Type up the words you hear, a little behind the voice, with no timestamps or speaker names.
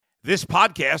This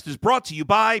podcast is brought to you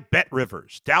by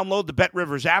BetRivers. Download the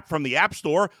BetRivers app from the App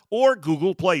Store or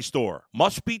Google Play Store.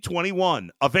 Must be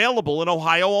 21. Available in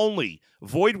Ohio only.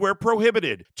 Void where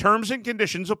prohibited. Terms and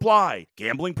conditions apply.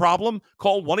 Gambling problem?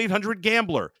 Call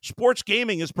 1-800-GAMBLER. Sports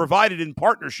gaming is provided in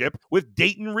partnership with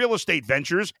Dayton Real Estate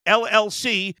Ventures,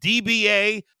 LLC,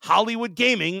 DBA, Hollywood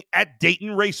Gaming at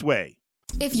Dayton Raceway.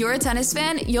 If you're a tennis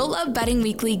fan, you'll love Betting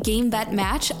Weekly Game Bet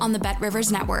Match on the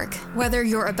BetRivers Network. Whether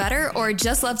you're a bettor or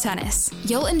just love tennis,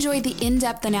 you'll enjoy the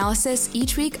in-depth analysis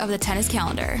each week of the tennis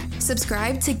calendar.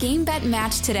 Subscribe to Game Bet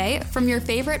Match today from your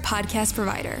favorite podcast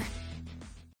provider.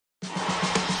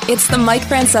 It's the Mike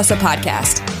Francesa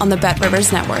Podcast on the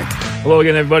BetRivers Network. Hello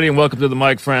again, everybody, and welcome to the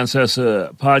Mike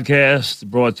Francesa Podcast,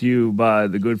 brought to you by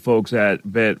the good folks at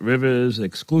BetRivers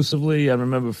exclusively. And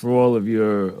remember, for all of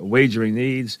your wagering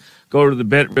needs, go to the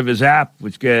BetRivers app,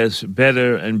 which gets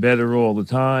better and better all the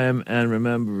time. And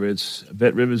remember, it's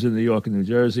BetRivers in New York and New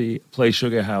Jersey, Play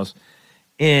Sugar House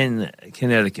in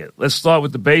Connecticut. Let's start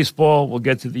with the baseball. We'll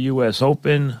get to the U.S.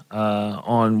 Open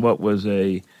on what was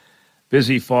a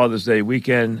busy Father's Day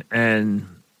weekend. And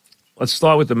let's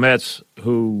start with the Mets,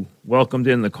 who welcomed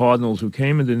in the Cardinals, who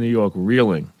came into New York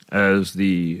reeling as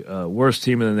the worst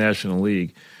team in the National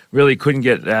League. Really couldn't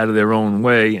get out of their own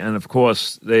way. And, of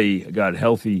course, they got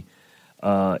healthy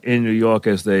in New York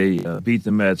as they beat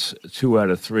the Mets 2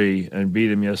 out of 3 and beat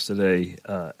them yesterday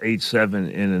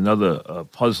 8-7 in another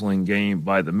puzzling game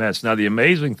by the Mets. Now, the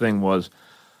amazing thing was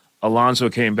Alonso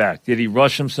came back. Did he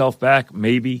rush himself back?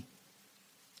 Maybe.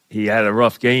 He had a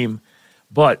rough game.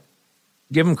 But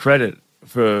give him credit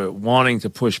for wanting to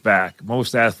push back.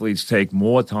 Most athletes take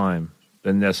more time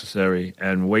than necessary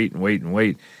and wait and wait and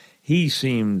wait. He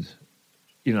seemed,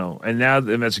 and now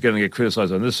the Mets are going to get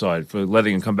criticized on this side for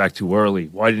letting him come back too early.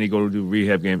 Why didn't he go to do a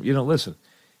rehab game? Listen,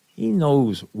 he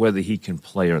knows whether he can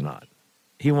play or not.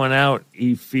 He went out,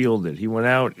 he fielded. He went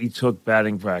out, he took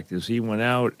batting practice. He went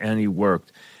out and he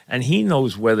worked. And he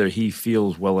knows whether he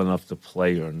feels well enough to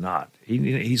play or not.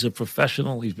 He's a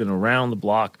professional. He's been around the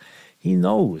block. He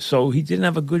knows. So he didn't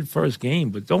have a good first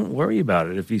game, but don't worry about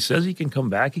it. If he says he can come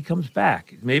back, he comes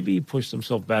back. Maybe he pushed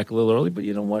himself back a little early, but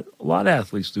you know what? A lot of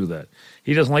athletes do that.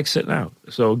 He doesn't like sitting out.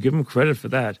 So give him credit for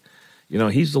that.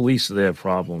 He's the least of their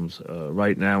problems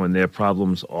right now, and their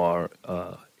problems are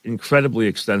incredibly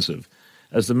extensive.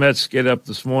 As the Mets get up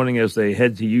this morning as they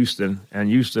head to Houston, and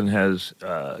Houston has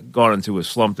gone into a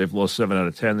slump. They've lost 7 out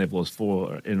of 10. They've lost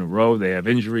 4 in a row. They have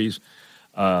injuries.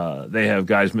 They have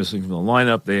guys missing from the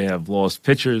lineup. They have lost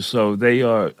pitchers. So they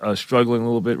are struggling a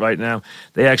little bit right now.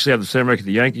 They actually have the same record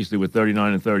the Yankees do with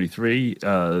 39 and 33.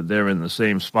 They're in the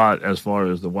same spot as far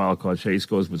as the wild card chase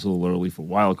goes, but it's a little early for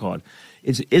wild card.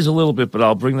 It is a little bit, but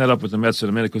I'll bring that up with the Mets in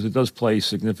a minute because it does play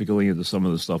significantly into some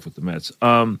of the stuff with the Mets.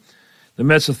 The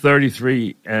Mets are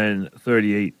 33 and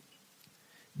 38.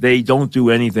 They don't do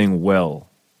anything well.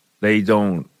 They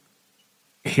don't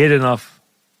hit enough.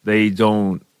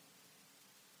 Lately,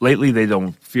 they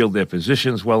don't field their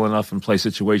positions well enough and play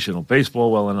situational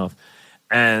baseball well enough.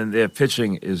 And their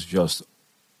pitching is just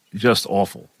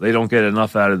awful. They don't get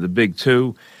enough out of the big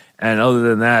two. And other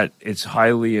than that, it's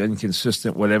highly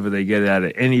inconsistent, whatever they get out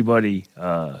of anybody.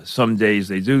 Some days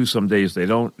they do, some days they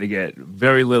don't. They get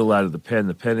very little out of the pen.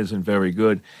 The pen isn't very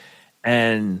good.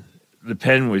 And the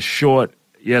pen was short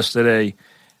yesterday.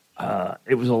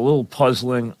 It was a little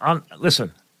puzzling.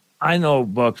 Listen, I know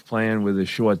Buck's playing with a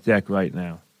short deck right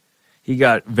now. He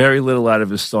got very little out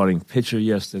of his starting pitcher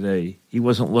yesterday. He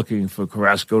wasn't looking for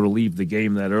Carrasco to leave the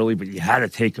game that early, but you had to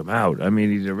take him out. I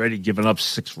mean, he'd already given up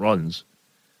 6 runs.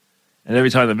 And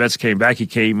every time the Mets came back,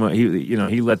 he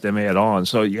let them add on.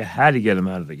 So you had to get him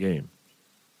out of the game.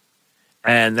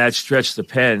 And that stretched the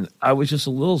pen. I was just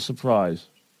a little surprised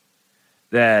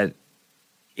that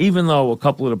even though a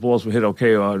couple of the balls were hit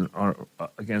okay on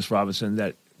against Robinson,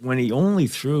 that when he only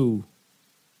threw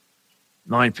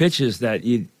 9 pitches, that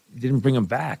you didn't bring him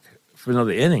back for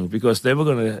another inning because they were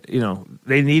going to,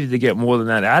 they needed to get more than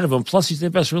that out of him. Plus, he's their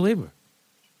best reliever.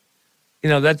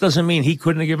 That doesn't mean he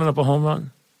couldn't have given up a home run.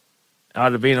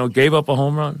 Ottavino gave up a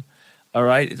home run, all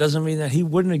right? It doesn't mean that he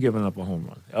wouldn't have given up a home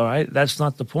run, all right? That's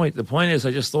not the point. The point is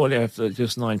I just thought after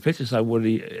just 9 pitches, I would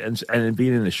have, and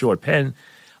being in the short pen,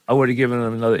 I would have given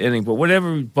him another inning. But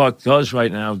whatever Buck does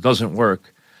right now doesn't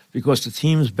work because the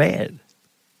team's bad.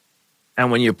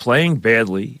 And when you're playing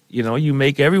badly, you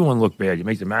make everyone look bad. You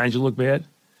make the manager look bad.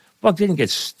 Buck didn't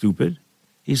get stupid.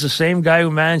 He's the same guy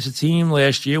who managed the team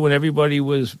last year when everybody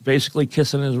was basically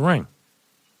kissing his ring.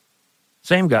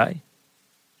 Same guy.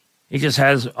 He just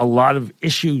has a lot of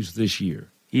issues this year.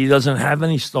 He doesn't have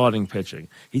any starting pitching.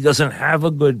 He doesn't have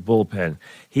a good bullpen.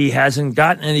 He hasn't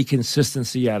gotten any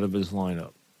consistency out of his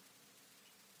lineup.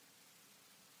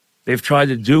 They've tried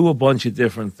to do a bunch of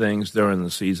different things during the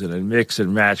season and mix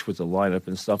and match with the lineup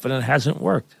and stuff, and it hasn't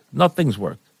worked. Nothing's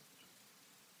worked.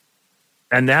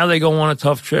 And now they go on a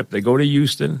tough trip. They go to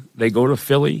Houston. They go to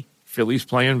Philly. Philly's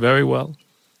playing very well.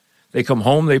 They come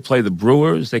home, they play the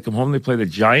Brewers. They come home, they play the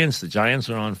Giants. The Giants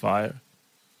are on fire.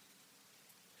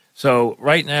 So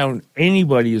right now,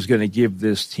 anybody is going to give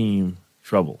this team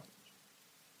trouble.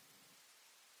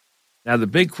 Now, the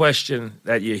big question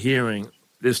that you're hearing,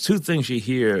 there's two things you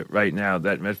hear right now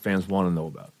that Met fans want to know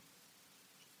about.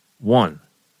 One,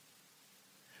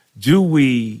 do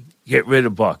we get rid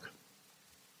of Buck?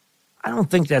 I don't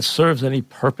think that serves any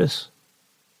purpose.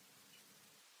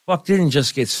 Buck didn't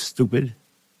just get stupid.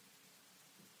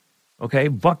 Okay,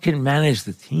 Buck can manage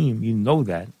the team. You know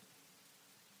that.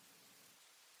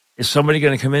 Is somebody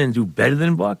going to come in and do better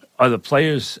than Buck? Are the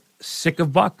players sick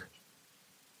of Buck?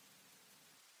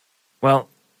 Well,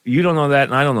 you don't know that,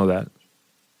 and I don't know that.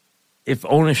 If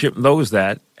ownership knows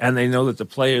that, and they know that the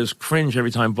players cringe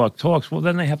every time Buck talks, well,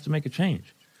 then they have to make a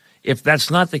change. If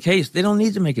that's not the case, they don't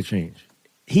need to make a change.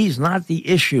 He's not the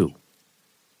issue.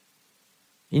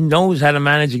 He knows how to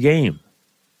manage a game.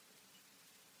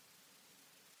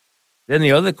 Then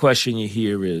the other question you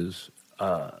hear is,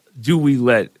 do we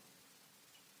let,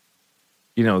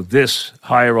 this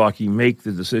hierarchy make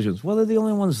the decisions? Well, they're the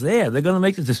only ones there. They're going to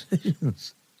make the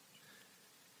decisions.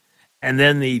 And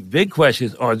then the big question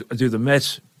is, do the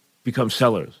Mets become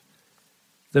sellers?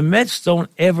 The Mets don't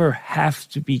ever have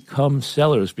to become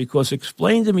sellers, because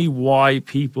explain to me why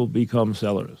people become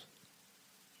sellers.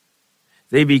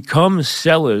 They become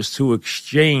sellers to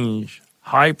exchange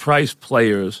high-priced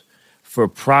players for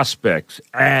prospects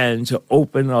and to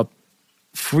open up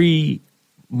free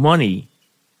money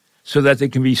so that they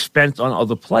can be spent on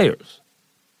other players.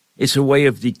 It's a way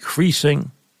of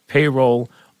decreasing payroll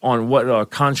on what are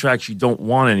contracts you don't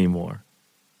want anymore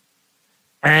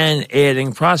and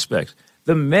adding prospects.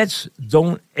 The Mets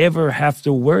don't ever have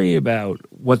to worry about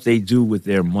what they do with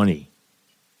their money.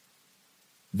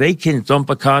 They can dump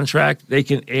a contract. They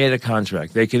can add a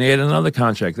contract. They can add another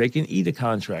contract. They can eat a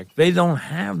contract. They don't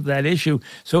have that issue.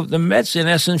 So the Mets, in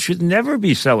essence, should never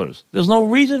be sellers. There's no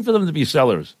reason for them to be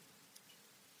sellers.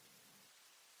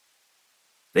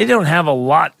 They don't have a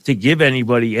lot to give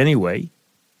anybody anyway.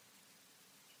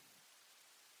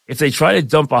 If they try to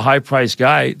dump a high-priced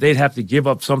guy, they'd have to give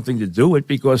up something to do it,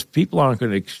 because people aren't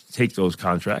going to take those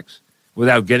contracts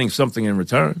without getting something in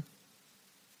return.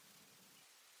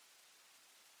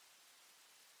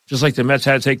 Just like the Mets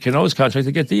had to take Cano's contract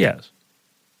to get Diaz.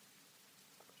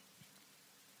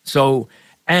 So,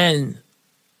 and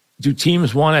do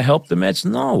teams want to help the Mets?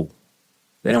 No.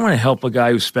 They don't want to help a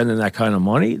guy who's spending that kind of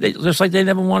money. Just like they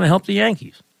never want to help the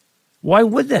Yankees. Why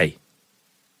would they?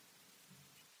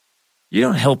 You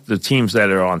don't help the teams that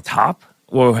are on top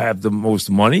or have the most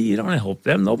money. You don't help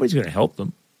them. Nobody's going to help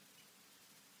them.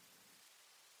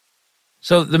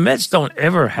 So the Mets don't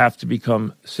ever have to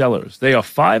become sellers. They are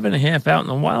 5.5 out in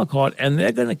the wild card, and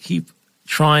they're going to keep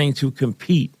trying to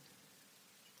compete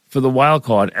for the wild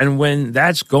card. And when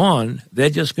that's gone,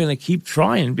 they're just going to keep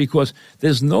trying, because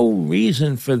there's no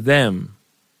reason for them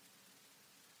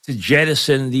to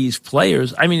jettison these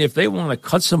players. I mean, if they want to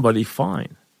cut somebody,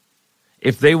 fine.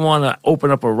 If they want to open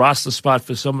up a roster spot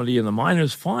for somebody in the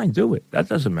minors, fine, do it. That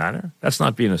doesn't matter. That's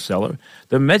not being a seller.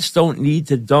 The Mets don't need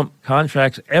to dump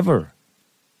contracts ever,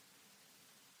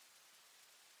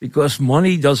 because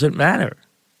money doesn't matter.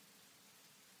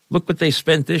 Look what they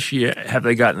spent this year. Have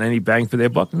they gotten any bang for their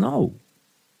buck? No.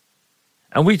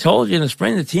 And we told you in the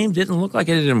spring, the team didn't look like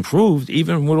it had improved,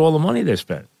 even with all the money they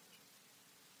spent.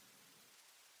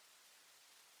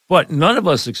 But none of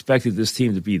us expected this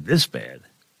team to be this bad.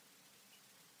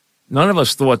 None of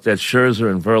us thought that Scherzer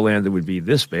and Verlander would be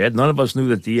this bad. None of us knew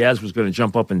that Diaz was going to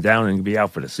jump up and down and be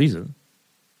out for the season.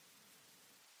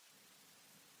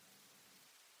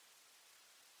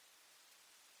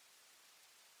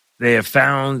 They have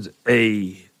found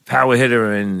a power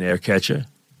hitter in their catcher.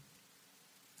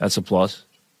 That's a plus.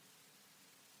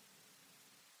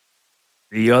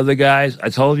 The other guys, I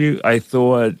told you, I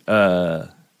thought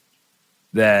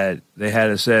that they had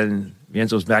to send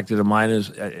Vientos back to the minors.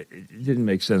 It didn't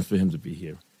make sense for him to be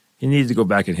here. He needed to go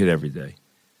back and hit every day.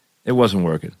 It wasn't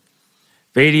working.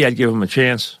 Beatty, I'd give him a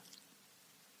chance.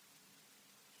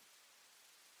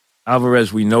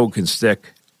 Alvarez, we know, can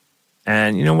stick.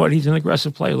 And you know what? He's an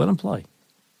aggressive player. Let him play.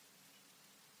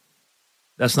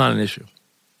 That's not an issue.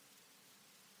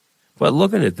 But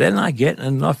look at it. They're not getting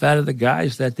enough out of the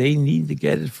guys that they need to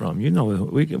get it from. You know,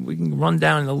 we can run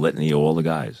down the litany of all the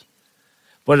guys.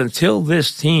 But until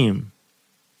this team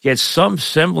gets some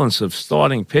semblance of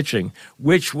starting pitching,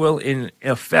 which will in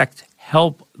effect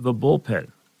help the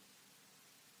bullpen,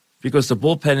 because the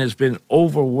bullpen has been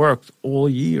overworked all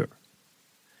year.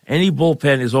 Any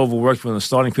bullpen is overworked when the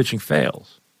starting pitching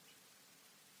fails.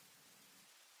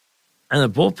 And the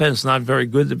bullpen's not very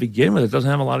good to begin with. It doesn't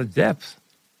have a lot of depth.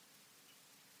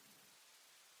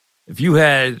 If you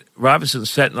had Robinson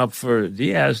setting up for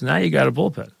Diaz, now you got a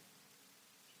bullpen.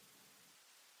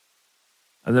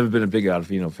 I've never been a big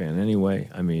Ottavino fan anyway.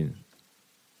 I mean,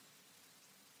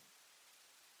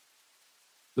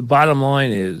 the bottom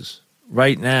line is,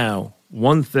 right now,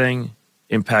 one thing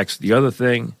impacts the other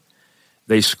thing.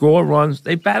 They score runs.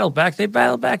 They battle back. They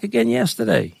battled back again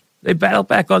yesterday. They battled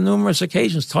back on numerous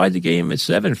occasions, tied the game at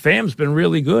 7. Pham's been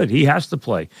really good. He has to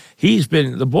play.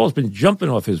 The ball's been jumping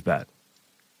off his bat.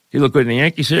 He looked good in the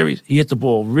Yankee series. He hit the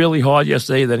ball really hard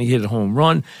yesterday. Then he hit a home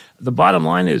run. The bottom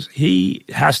line is he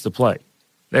has to play.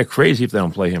 They're crazy if they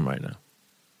don't play him right now.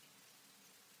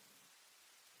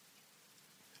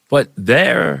 But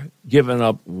they're giving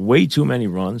up way too many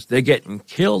runs. They're getting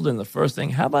killed in the first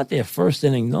inning. How about their first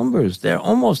inning numbers? They're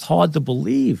almost hard to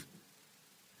believe.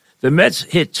 The Mets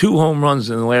hit 2 home runs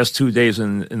in the last 2 days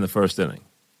in the first inning.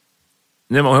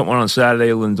 Nimmo hit one on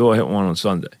Saturday. Lindor hit one on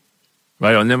Sunday.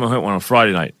 Right? Or Nimmo hit one on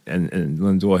Friday night, and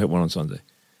Lindor hit one on Sunday.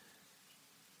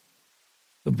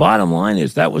 The bottom line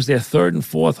is that was their 3rd and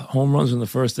 4th home runs in the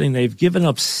first inning. They've given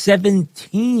up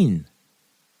 17.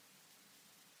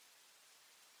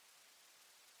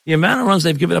 The amount of runs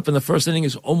they've given up in the first inning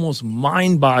is almost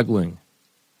mind-boggling.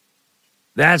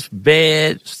 That's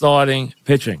bad starting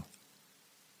pitching.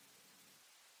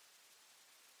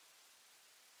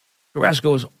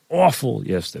 Carrasco was awful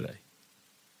yesterday.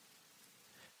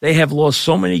 They have lost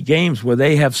so many games where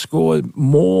they have scored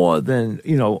more than,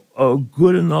 a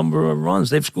good number of runs.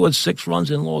 They've scored 6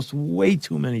 runs and lost way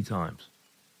too many times.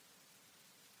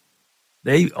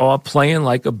 They are playing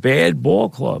like a bad ball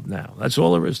club now. That's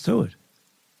all there is to it.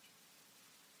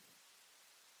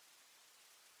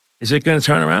 Is it going to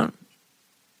turn around?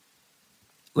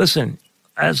 Listen,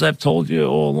 as I've told you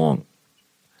all along,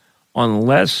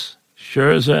 unless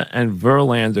Scherzer and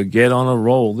Verlander get on a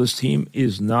roll, this team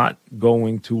is not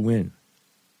going to win.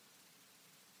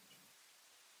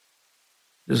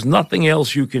 There's nothing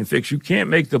else you can fix. You can't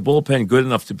make the bullpen good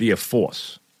enough to be a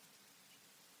force.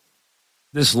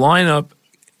 This lineup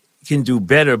can do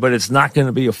better, but it's not going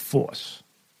to be a force.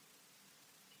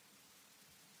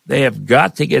 They have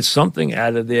got to get something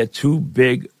out of their 2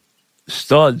 big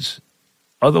studs.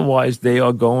 Otherwise, they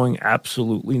are going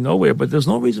absolutely nowhere. But there's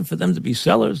no reason for them to be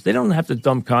sellers. They don't have to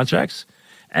dump contracts.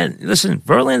 And listen,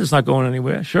 Verlander's not going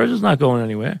anywhere. Scherzer's not going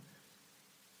anywhere.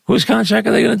 Whose contract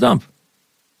are they going to dump?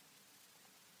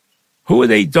 Who are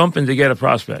they dumping to get a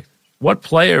prospect? What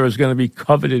player is going to be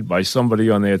coveted by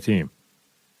somebody on their team?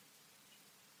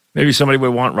 Maybe somebody would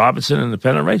want Robinson in the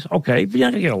pennant race. Okay, but you're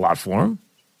not going to get a lot for him.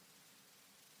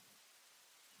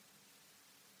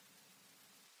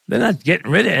 They're not getting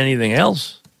rid of anything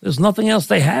else. There's nothing else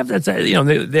they have.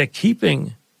 They're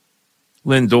keeping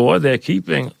Lindor. They're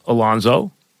keeping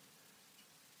Alonso.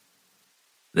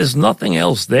 There's nothing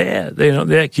else there.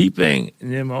 They're keeping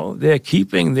Nimmo. They're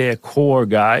keeping their core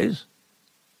guys.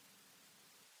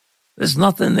 There's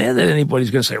nothing there that anybody's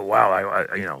going to say, wow,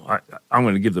 I'm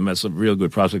going to give the Mets a real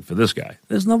good prospect for this guy.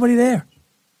 There's nobody there.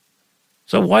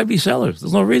 So why be sellers?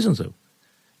 There's no reason to.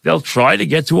 They'll try to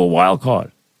get to a wild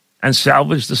card and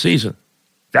salvage the season.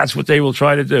 That's what they will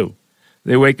try to do.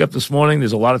 They wake up this morning,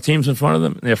 there's a lot of teams in front of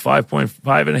them, and they're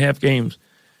 5.5 games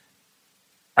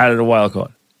out of the wild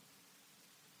card.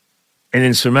 An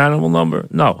insurmountable number?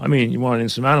 No. I mean, you want an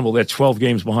insurmountable, they're 12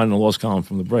 games behind the loss column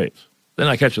from the Braves. They're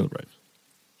not catching the Braves.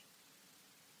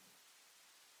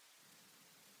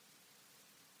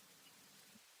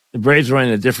 The Braves are in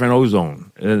a different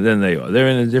ozone than they are. They're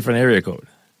in a different area code.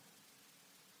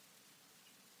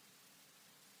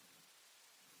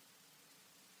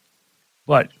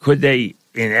 But could they,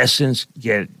 in essence,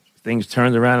 get things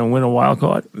turned around and win a wild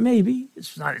card? Maybe.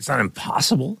 It's not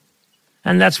impossible.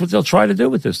 And that's what they'll try to do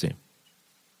with this team.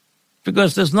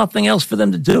 Because there's nothing else for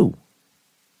them to do.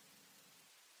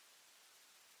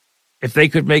 If they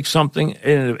could make something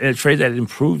in a trade that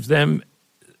improves them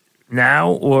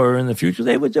now or in the future,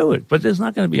 they would do it. But there's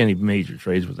not going to be any major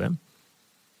trades with them.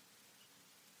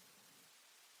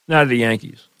 Now the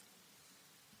Yankees.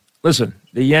 Listen,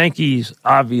 the Yankees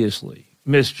obviously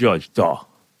misjudged.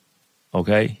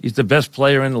 Okay? He's the best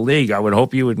player in the league. I would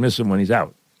hope you would miss him when he's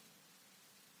out.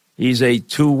 He's a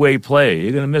two-way player.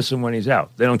 You're going to miss him when he's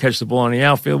out. They don't catch the ball in the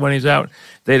outfield when he's out.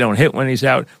 They don't hit when he's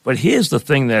out. But here's the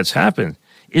thing that's happened,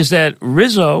 is that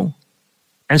Rizzo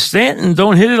and Stanton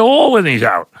don't hit at all when he's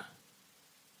out.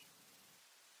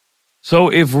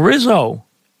 So if Rizzo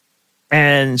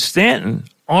and Stanton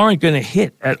aren't going to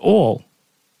hit at all,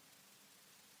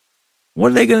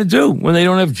 What are they going to do when they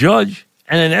don't have Judge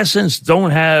and, in essence,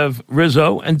 don't have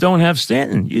Rizzo and don't have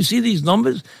Stanton? You see these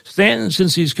numbers? Stanton,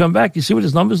 since he's come back, you see what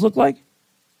his numbers look like?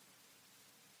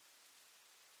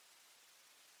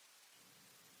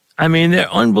 I mean,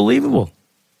 they're unbelievable.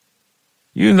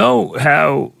 You know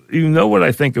what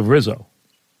I think of Rizzo.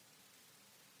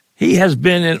 He has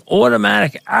been an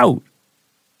automatic out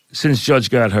since Judge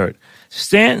got hurt.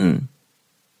 Stanton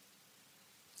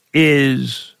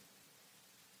is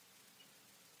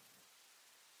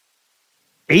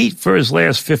 8 for his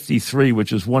last 53,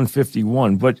 which is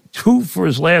 151, but 2 for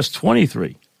his last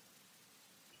 23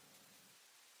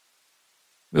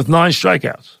 with 9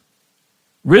 strikeouts.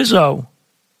 Rizzo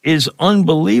is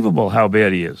unbelievable how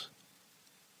bad he is.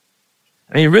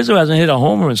 I mean, Rizzo hasn't hit a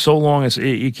homer in so long,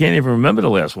 you can't even remember the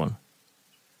last one.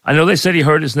 I know they said he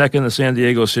hurt his neck in the San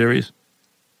Diego series.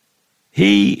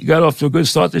 He got off to a good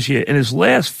start this year. In his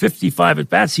last 55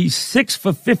 at-bats, he's 6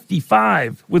 for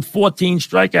 55 with 14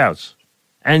 strikeouts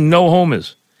and no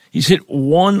homers. He's hit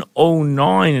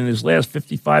 109 in his last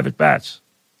 55 at-bats.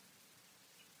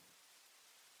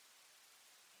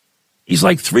 He's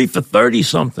like 3 for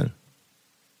 30-something.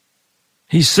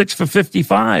 He's 6 for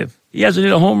 55. He hasn't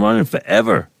hit a home run in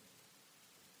forever.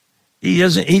 He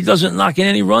doesn't knock in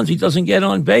any runs. He doesn't get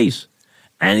on base.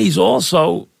 And he's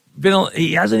also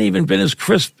he hasn't even been as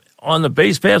crisp on the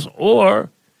base pass or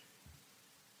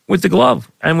with the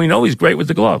glove. And we know he's great with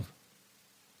the glove.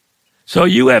 So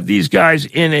you have these guys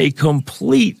in a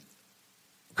complete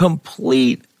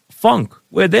funk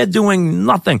where they're doing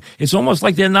nothing. It's almost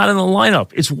like they're not in the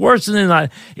lineup. It's worse than they're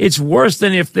not. It's worse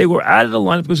than if they were out of the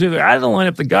lineup, because if they're out of the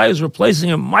lineup, the guy who's replacing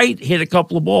him might hit a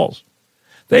couple of balls.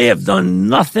 They have done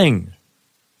nothing.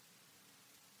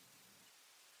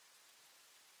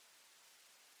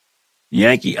 The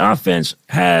Yankee offense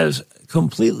has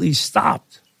completely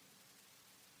stopped.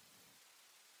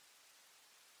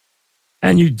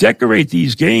 And you decorate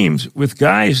these games with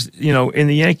guys, in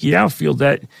the Yankee outfield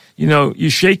that, you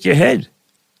shake your head.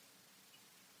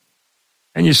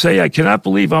 And you say, I cannot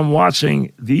believe I'm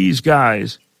watching these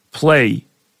guys play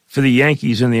for the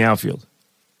Yankees in the outfield.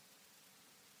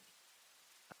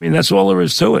 I mean, that's all there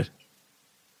is to it.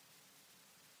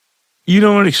 You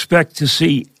don't expect to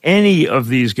see any of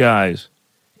these guys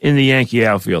in the Yankee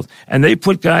outfield. And they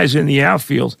put guys in the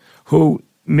outfield who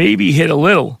maybe hit a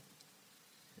little.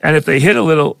 And if they hit a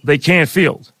little, they can't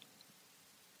field.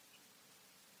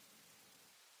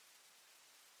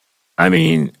 I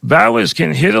mean, Bowers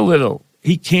can hit a little.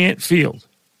 He can't field.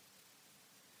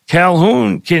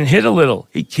 Calhoun can hit a little.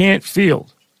 He can't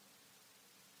field.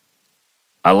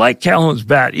 I like Calhoun's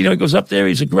bat. He goes up there,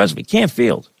 he's aggressive. He can't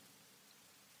field.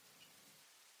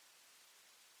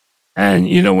 And,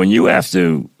 when you have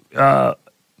to, and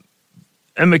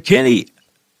McKinney,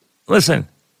 listen,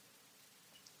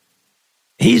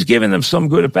 he's given them some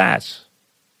good at-bats.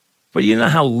 But you know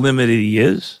how limited he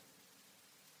is?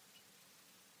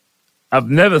 I've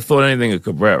never thought anything of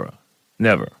Cabrera.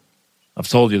 Never. I've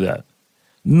told you that.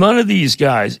 None of these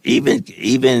guys, even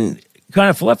kind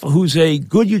of Falefa, who's a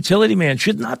good utility man,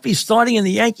 should not be starting in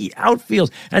the Yankee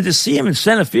outfield. And to see him in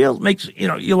center field makes,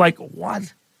 you're like,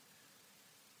 what?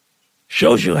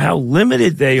 Shows you how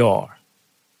limited they are.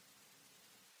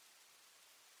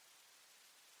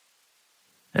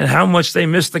 And how much they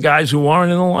miss the guys who aren't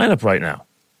in the lineup right now.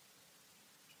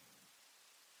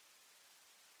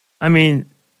 I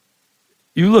mean,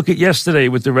 you look at yesterday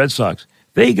with the Red Sox.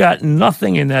 They got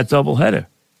nothing in that doubleheader.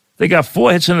 They got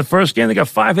 4 hits in the first game. They got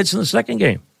 5 hits in the second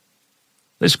game.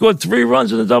 They scored 3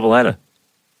 runs in the doubleheader.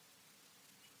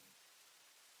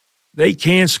 They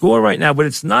can't score right now, but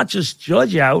it's not just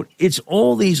Judge out. It's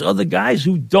all these other guys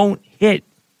who don't hit.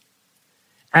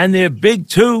 And their big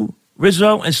two,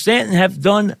 Rizzo and Stanton, have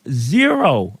done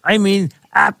 0. I mean,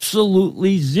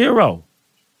 absolutely 0.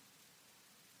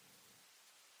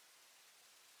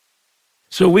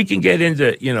 So we can get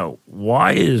into,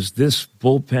 why is this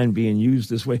bullpen being used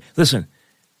this way? Listen,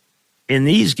 in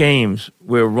these games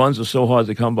where runs are so hard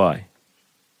to come by,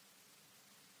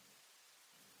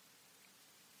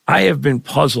 I have been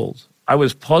puzzled. I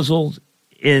was puzzled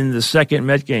in the second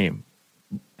Met game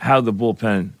how the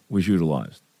bullpen was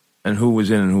utilized and who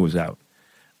was in and who was out.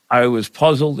 I was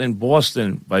puzzled in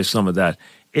Boston by some of that.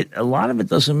 A lot of it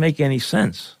doesn't make any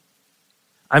sense.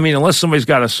 I mean, unless somebody's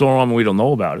got a sore arm and we don't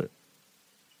know about it.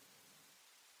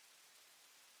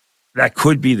 That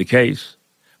could be the case.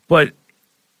 But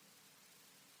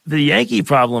the Yankee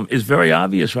problem is very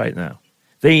obvious right now.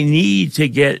 They need to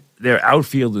get their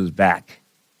outfielders back.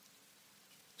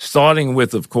 Starting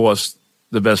with, of course,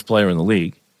 the best player in the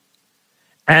league.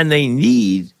 And they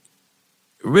need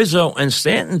Rizzo and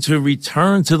Stanton to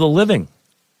return to the living.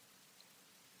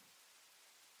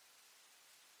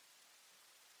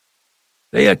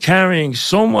 They are carrying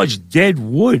so much dead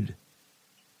wood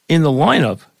in the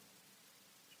lineup.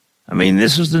 I mean,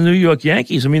 this is the New York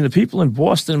Yankees. I mean, the people in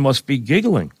Boston must be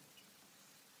giggling.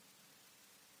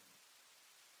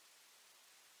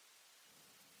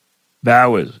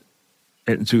 Bowers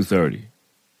hitting 230.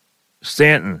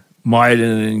 Stanton mired in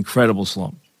an incredible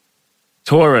slump.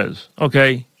 Torres,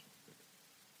 okay.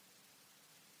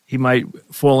 He might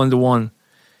fall into one.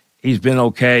 He's been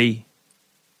okay.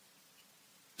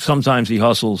 Sometimes he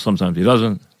hustles, sometimes he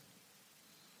doesn't.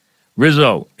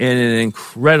 Rizzo in an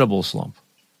incredible slump.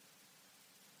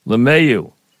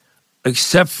 LeMahieu,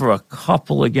 except for a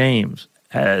couple of games,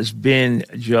 has been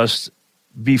just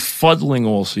befuddling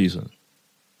all season.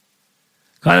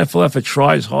 Kind of Flefa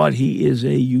tries hard. He is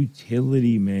a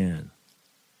utility man.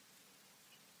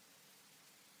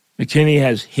 McKinney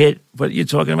has hit, but you're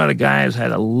talking about a guy who's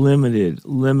had a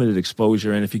limited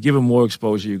exposure, and if you give him more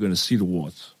exposure, you're going to see the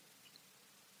warts.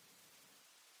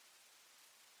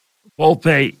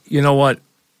 Volpe, you know what?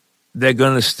 They're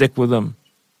going to stick with him.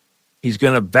 He's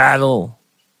going to battle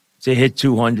to hit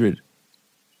 200.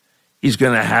 He's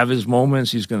going to have his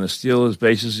moments. He's going to steal his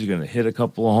bases. He's going to hit a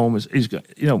couple of homers. He's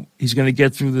going to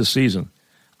get through the season.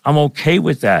 I'm okay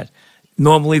with that.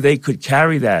 Normally they could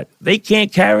carry that. They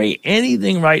can't carry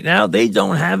anything right now. They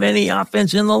don't have any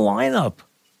offense in the lineup.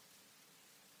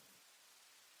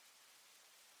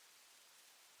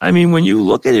 I mean, when you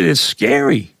look at it, it's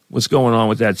scary what's going on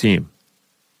with that team.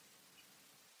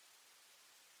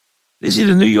 This is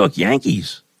the New York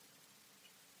Yankees.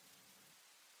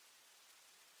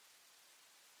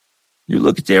 You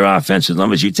look at their offensive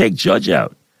numbers, you take Judge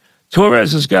out.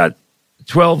 Torres has got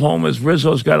 12 homers.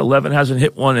 Rizzo's got 11, hasn't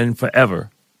hit one in forever.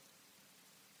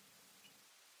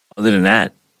 Other than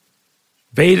that,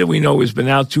 Beta, we know, has been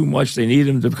out too much. They need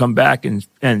him to come back and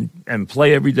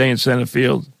play every day in center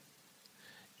field.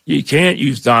 You can't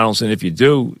use Donaldson. If you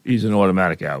do, he's an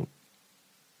automatic out.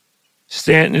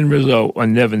 Stanton and Rizzo are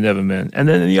never men. And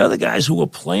then the other guys who are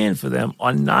playing for them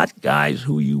are not guys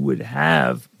who you would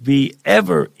have be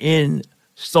ever in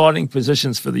starting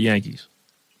positions for the Yankees.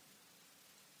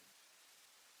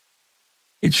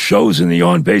 It shows in the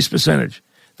on-base percentage.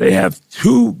 They have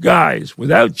two guys,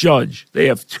 without Judge, they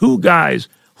have two guys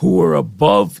who are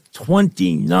above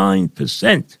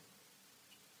 29%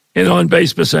 in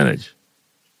on-base percentage.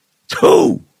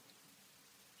 Two.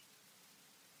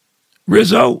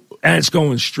 Rizzo, and it's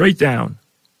going straight down.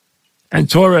 And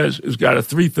Torres has got a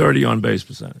 330 on-base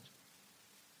percentage.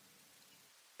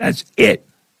 That's it.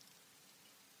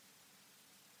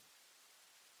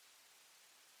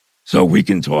 So we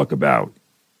can talk about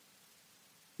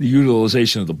the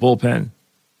utilization of the bullpen.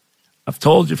 I've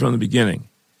told you from the beginning,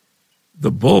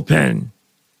 the bullpen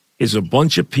is a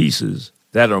bunch of pieces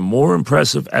that are more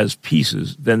impressive as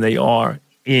pieces than they are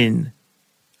in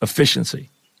efficiency.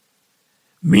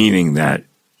 Meaning that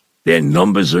their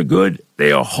numbers are good,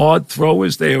 they are hard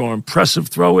throwers, they are impressive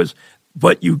throwers,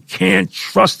 but you can't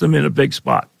trust them in a big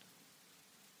spot.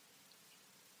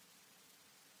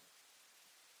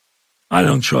 I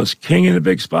don't trust King in a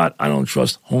big spot. I don't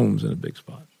trust Holmes in a big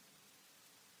spot.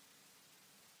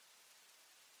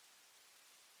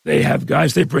 They have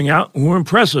guys they bring out who are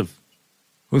impressive,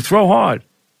 who throw hard,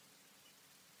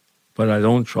 but I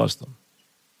don't trust them.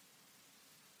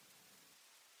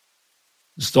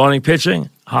 Starting pitching,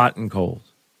 hot and cold.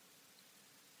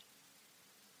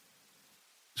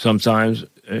 Sometimes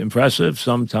impressive,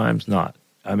 sometimes not.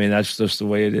 I mean, that's just the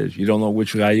way it is. You don't know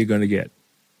which guy you're going to get.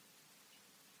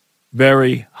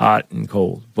 Very hot and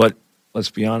cold. But let's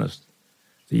be honest.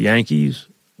 The Yankees,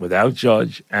 without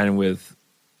Judge and with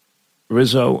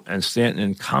Rizzo and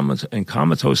Stanton in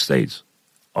comatose states,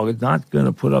 are not going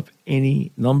to put up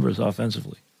any numbers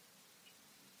offensively.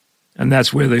 And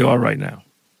that's where they are right now.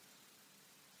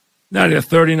 Now they're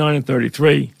 39 and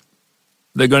 33.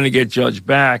 They're going to get Judge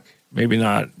back. Maybe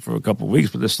not for a couple of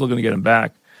weeks, but they're still going to get him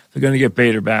back. They're going to get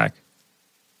Bader back.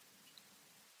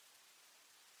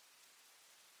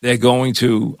 They're going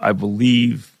to, I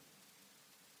believe,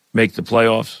 make the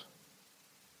playoffs.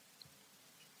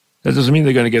 That doesn't mean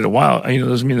they're going to get a wild. It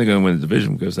doesn't mean they're going to win the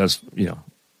division because that's,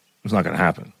 it's not going to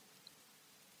happen.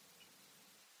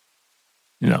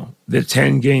 They're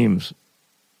 10 games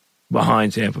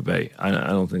behind Tampa Bay. I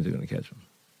don't think they're going to catch them.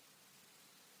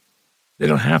 They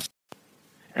don't have to.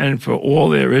 And for all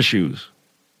their issues,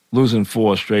 losing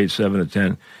 4 straight, 7 to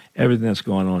 10, everything that's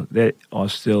going on, they are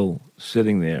still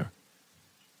sitting there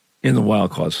in the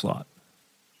wild card slot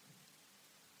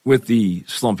with the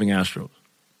slumping Astros,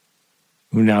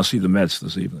 who now see the Mets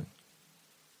this evening.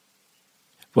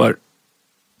 But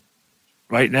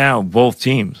right now, both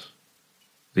teams,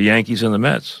 the Yankees and the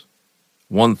Mets,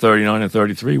 139 and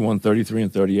 33, 133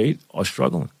 and 38 are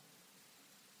struggling.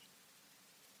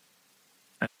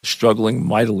 Struggling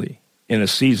mightily in a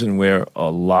season where a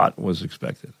lot was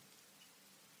expected.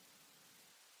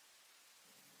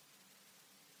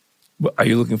 But are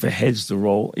you looking for heads to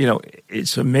roll? You know,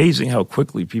 it's amazing how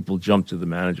quickly people jump to the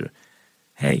manager.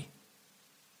 Hey,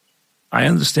 I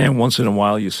understand once in a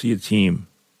while you see a team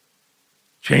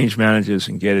change managers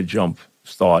and get a jump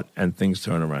start and things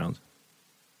turn around.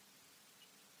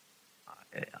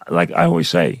 Like I always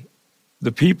say,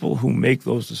 the people who make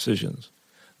those decisions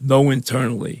know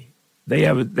internally they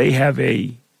have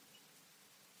a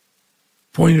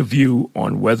point of view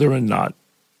on whether or not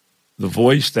the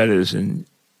voice that is in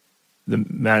the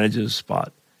manager's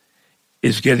spot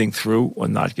is getting through or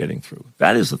not getting through.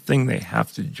 That is the thing they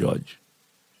have to judge.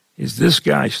 Is this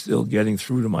guy still getting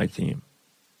through to my team?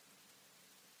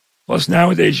 Plus,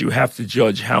 nowadays, you have to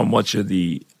judge how much of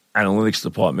the analytics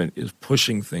department is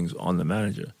pushing things on the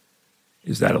manager.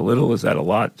 Is that a little? Is that a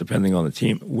lot? Depending on the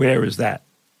team. Where is that?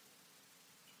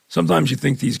 Sometimes you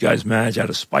think these guys manage out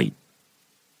of spite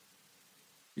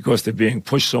because they're being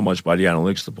pushed so much by the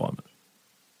analytics department.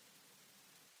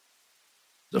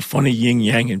 It's a funny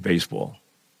yin-yang in baseball.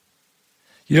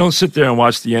 You don't sit there and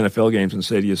watch the NFL games and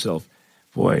say to yourself,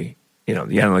 boy, you know,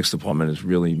 the analytics department is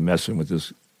really messing with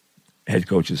this head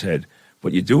coach's head.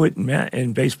 But you do it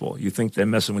in baseball. You think they're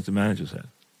messing with the manager's head.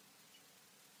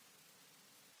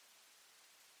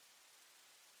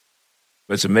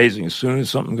 But it's amazing. As soon as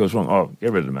something goes wrong, oh,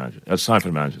 get rid of the manager. That's time for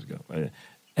the manager to go.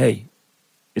 Hey,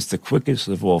 it's the quickest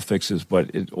of all fixes,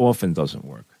 but it often doesn't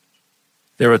work.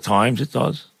 There are times it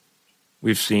does.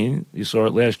 We've seen, you saw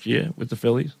it last year with the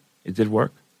Phillies. It did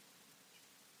work.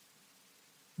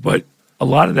 But a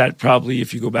lot of that probably,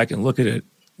 if you go back and look at it,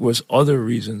 was other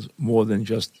reasons more than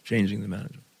just changing the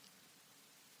manager.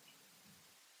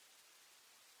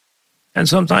 And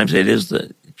sometimes it is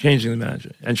the changing the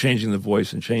manager and changing the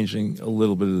voice and changing a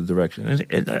little bit of the direction. And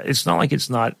it's not like it's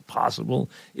not possible.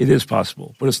 It is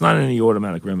possible, but it's not any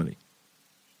automatic remedy.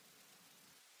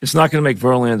 It's not going to make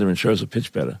Verlander and Scherzer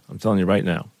pitch better. I'm telling you right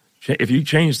now. If you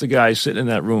change the guys sitting in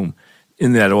that room,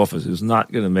 in that office, it's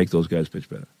not going to make those guys pitch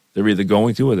better. They're either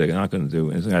going to or they're not going to do.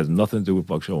 And it has nothing to do with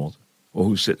Buck Showalter or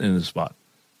who's sitting in the spot.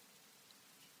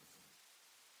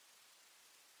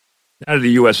 Now to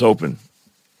the U.S. Open.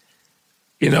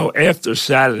 You know, after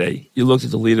Saturday, you looked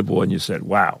at the leaderboard and you said,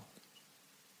 wow,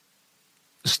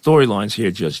 the storylines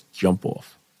here just jump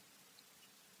off.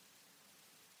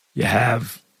 You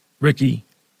have Ricky,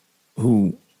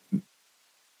 who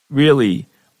really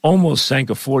almost sank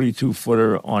a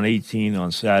 42-footer on 18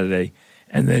 on Saturday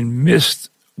and then missed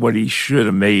what he should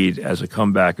have made as a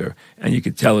comebacker, and you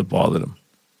could tell it bothered him.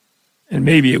 And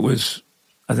maybe it was,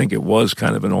 I think it was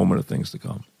kind of an omen of things to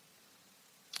come.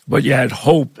 But you had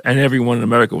hope, and everyone in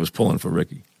America was pulling for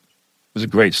Ricky. It was a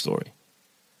great story.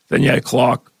 Then you had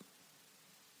Clark,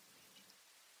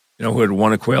 you know, who had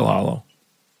won at Quail Hollow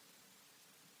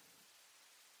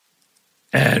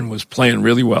and was playing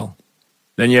really well.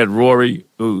 Then you had Rory,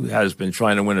 who has been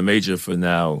trying to win a major for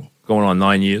now going on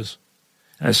 9 years.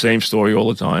 And the same story all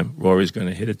the time. Rory's going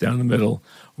to hit it down the middle.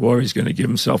 Rory's going to give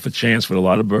himself a chance with a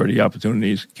lot of birdie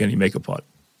opportunities. Can he make a putt?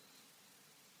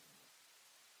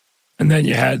 And then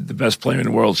you had the best player in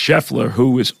the world, Scheffler,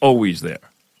 who is always there.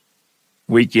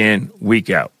 Week in, week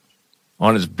out.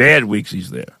 On his bad weeks, he's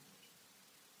there.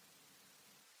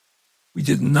 We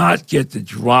did not get the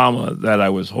drama that I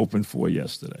was hoping for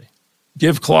yesterday.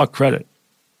 Give Clark credit.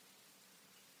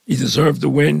 He deserved the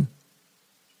win.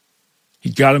 He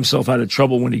got himself out of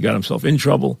trouble when he got himself in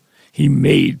trouble. He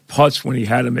made putts when he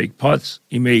had to make putts.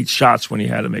 He made shots when he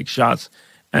had to make shots.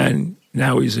 And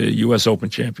now he's a U.S.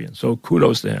 Open champion. So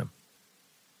kudos to him.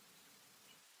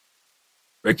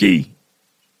 Ricky,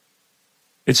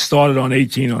 it started on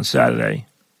 18 on Saturday.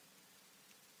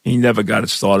 He never got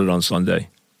it started on Sunday.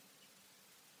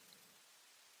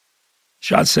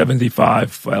 Shot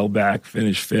 75, fell back,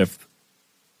 finished fifth.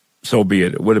 So be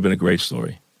it. It would have been a great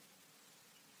story.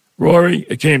 Rory,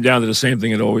 it came down to the same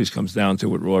thing it always comes down to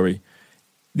with Rory.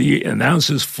 The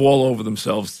announcers fall over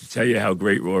themselves to tell you how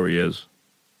great Rory is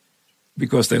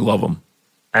because they love him,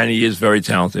 and he is very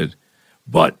talented.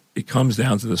 But it comes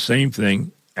down to the same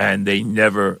thing, and they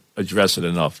never address it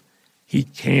enough. He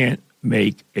can't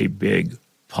make a big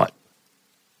putt.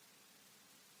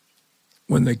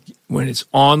 When it's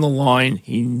on the line,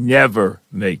 he never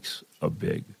makes a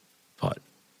big putt.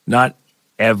 Not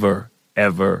ever,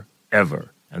 ever,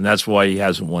 ever. And that's why he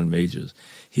hasn't won majors.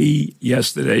 He,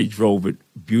 yesterday, drove it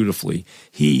beautifully.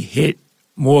 He hit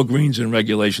more greens in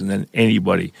regulation than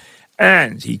anybody,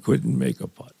 and he couldn't make a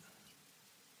putt.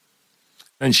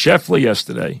 And Scheffler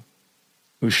yesterday,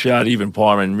 who shot even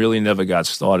par and really never got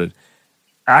started,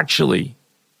 actually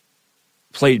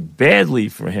played badly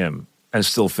for him and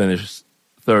still finished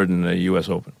third in the U.S.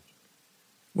 Open.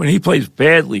 When he plays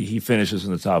badly, he finishes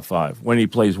in the top 5. When he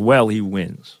plays well, he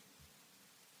wins.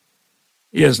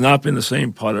 He has not been the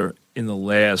same putter in the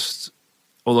last,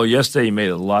 although yesterday he made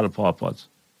a lot of par putts.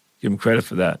 Give him credit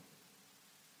for that.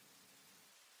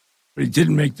 But he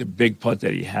didn't make the big putt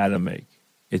that he had to make.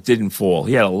 It didn't fall.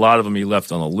 He had a lot of them he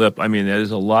left on the lip. I mean,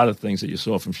 there's a lot of things that you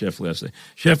saw from Scheffler yesterday.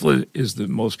 Scheffler is the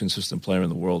most consistent player in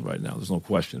the world right now. There's no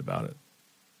question about it.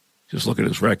 Just look at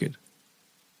his record.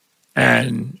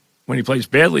 And when he plays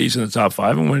badly, he's in the top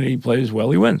 5. And when he plays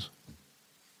well, he wins.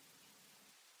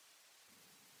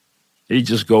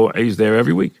 He's there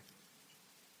every week.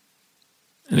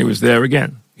 And he was there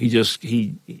again.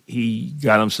 He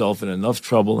got himself in enough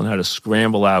trouble and had to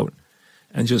scramble out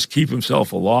and just keep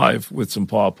himself alive with some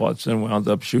par putts and wound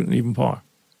up shooting even par.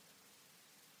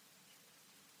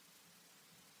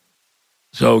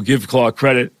 So give Clark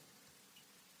credit.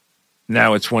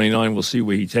 Now at 29, we'll see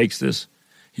where he takes this.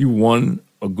 He won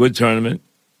a good tournament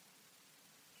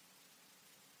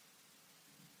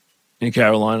in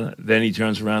Carolina. Then he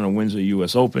turns around and wins a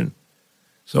U.S. Open.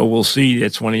 So we'll see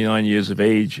at 29 years of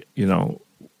age,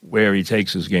 where he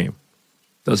takes his game.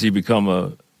 Does he become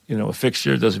a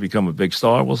fixture? Does he become a big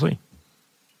star? We'll see.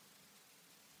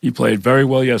 He played very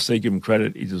well yesterday. Give him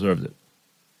credit. He deserved it.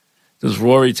 Does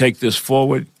Rory take this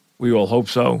forward? We all hope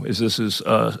so. Is this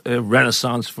a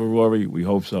renaissance for Rory? We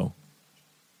hope so.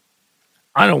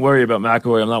 I don't worry about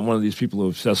McIlroy. I'm not one of these people who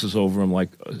obsesses over him like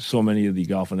so many of the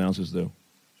golf announcers do.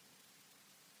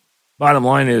 Bottom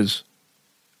line is,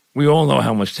 we all know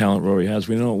how much talent Rory has.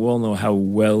 We all know how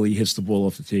well he hits the ball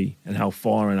off the tee and how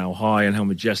far and how high and how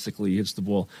majestically he hits the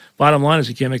ball. Bottom line is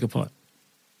he can't make a putt.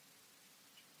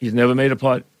 He's never made a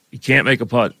putt. He can't make a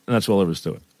putt, and that's all there is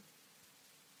to it.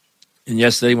 And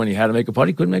yesterday, when he had to make a putt,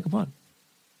 he couldn't make a putt.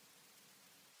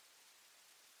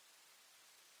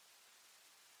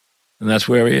 And that's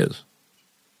where he is.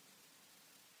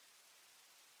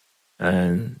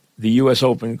 And the U.S.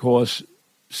 Open course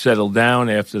settled down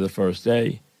after the first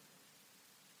day.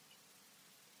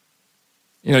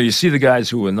 You see the guys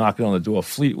who were knocking on the door.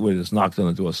 Fleetwood has knocked on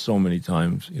the door so many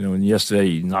times. And yesterday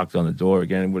he knocked on the door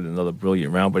again with another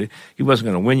brilliant round. But he wasn't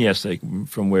going to win yesterday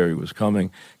from where he was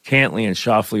coming. Cantley and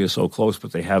Schauffele are so close,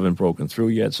 but they haven't broken through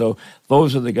yet. So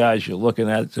those are the guys you're looking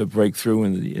at to break through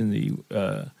in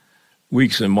the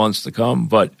weeks and months to come.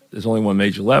 But there's only one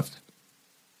major left.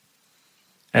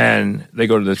 And they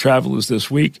go to the Travelers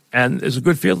this week. And there's a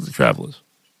good field of the Travelers.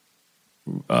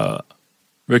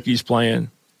 Ricky's playing.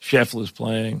 Scheffler's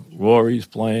playing, Rory's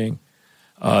playing.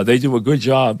 They do a good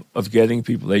job of getting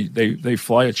people. They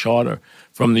fly a charter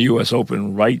from the U.S.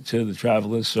 Open right to the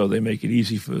Travelers, so they make it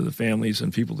easy for the families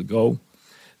and people to go.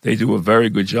 They do a very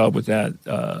good job with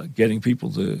that, getting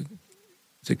people to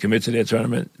commit to their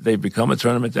tournament. They've become a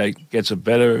tournament that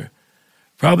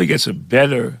probably gets a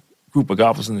better group of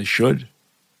golfers than they should.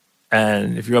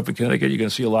 And if you're up in Connecticut, you're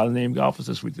going to see a lot of name golfers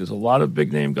this week. There's a lot of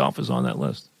big name golfers on that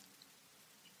list.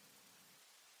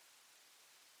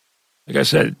 Like I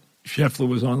said, Scheffler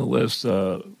was on the list.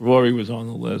 Rory was on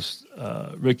the list.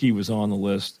 Ricky was on the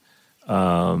list.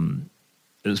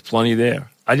 There's plenty there.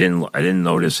 I didn't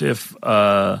notice if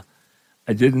the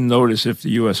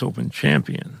U.S. Open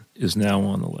champion is now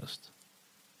on the list.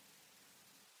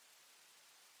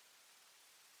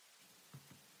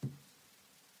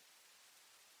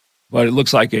 But it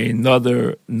looks like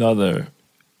another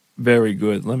very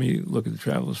good. Let me look at the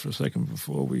Travelers for a second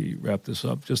before we wrap this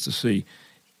up, just to see.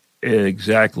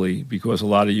 Exactly, because a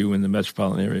lot of you in the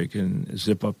metropolitan area can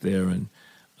zip up there and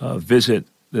visit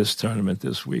this tournament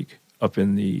this week up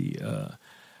in the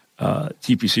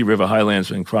TPC River Highlands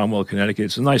in Cromwell, Connecticut.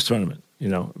 It's a nice tournament. They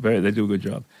do a good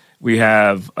job. We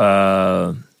have,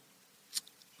 let's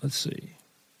see,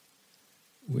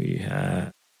 we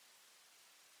have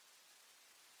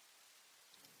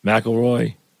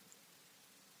McIlroy,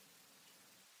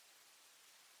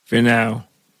 Finau,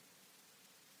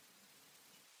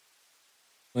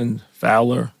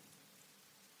 Fowler,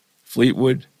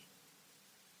 Fleetwood,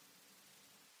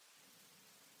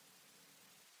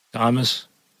 Thomas.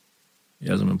 He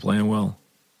hasn't been playing well.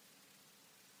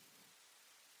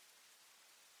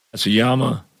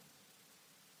 Matsuyama,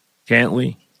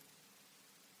 Cantley,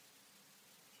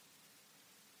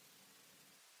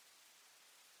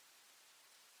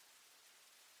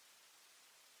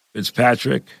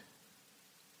 Fitzpatrick,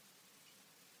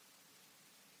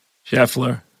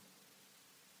 Scheffler,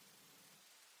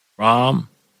 Rahm,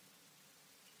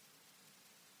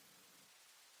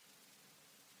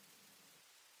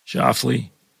 Schauffele,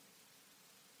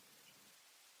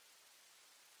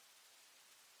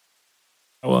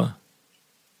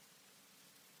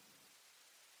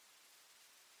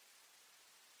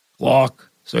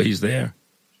 Clark, so he's there.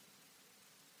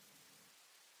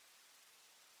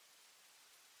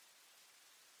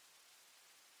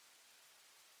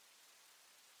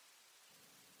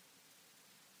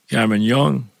 Cameron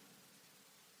Young.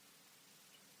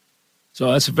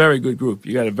 So that's a very good group.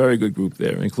 You got a very good group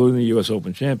there, including the U.S.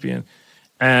 Open champion,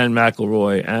 and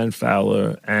McIlroy, and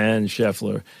Fowler, and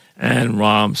Scheffler, and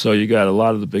Rahm. So you got a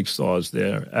lot of the big stars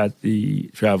there at the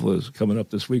Travelers coming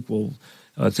up this week. We'll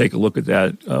take a look at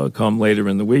that come later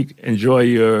in the week. Enjoy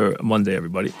your Monday,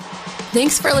 everybody.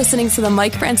 Thanks for listening to the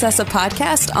Mike Francesa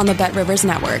podcast on the Bet Rivers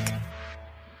Network.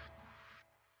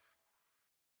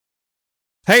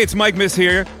 Hey, it's Mike Miss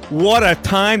here. What a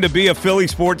time to be a Philly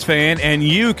sports fan, and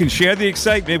you can share the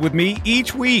excitement with me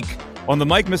each week on the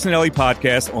Mike Missinelli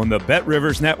podcast on the Bet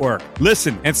Rivers Network.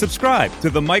 Listen and subscribe to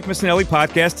the Mike Missinelli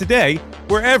podcast today,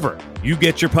 wherever you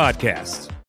get your podcasts.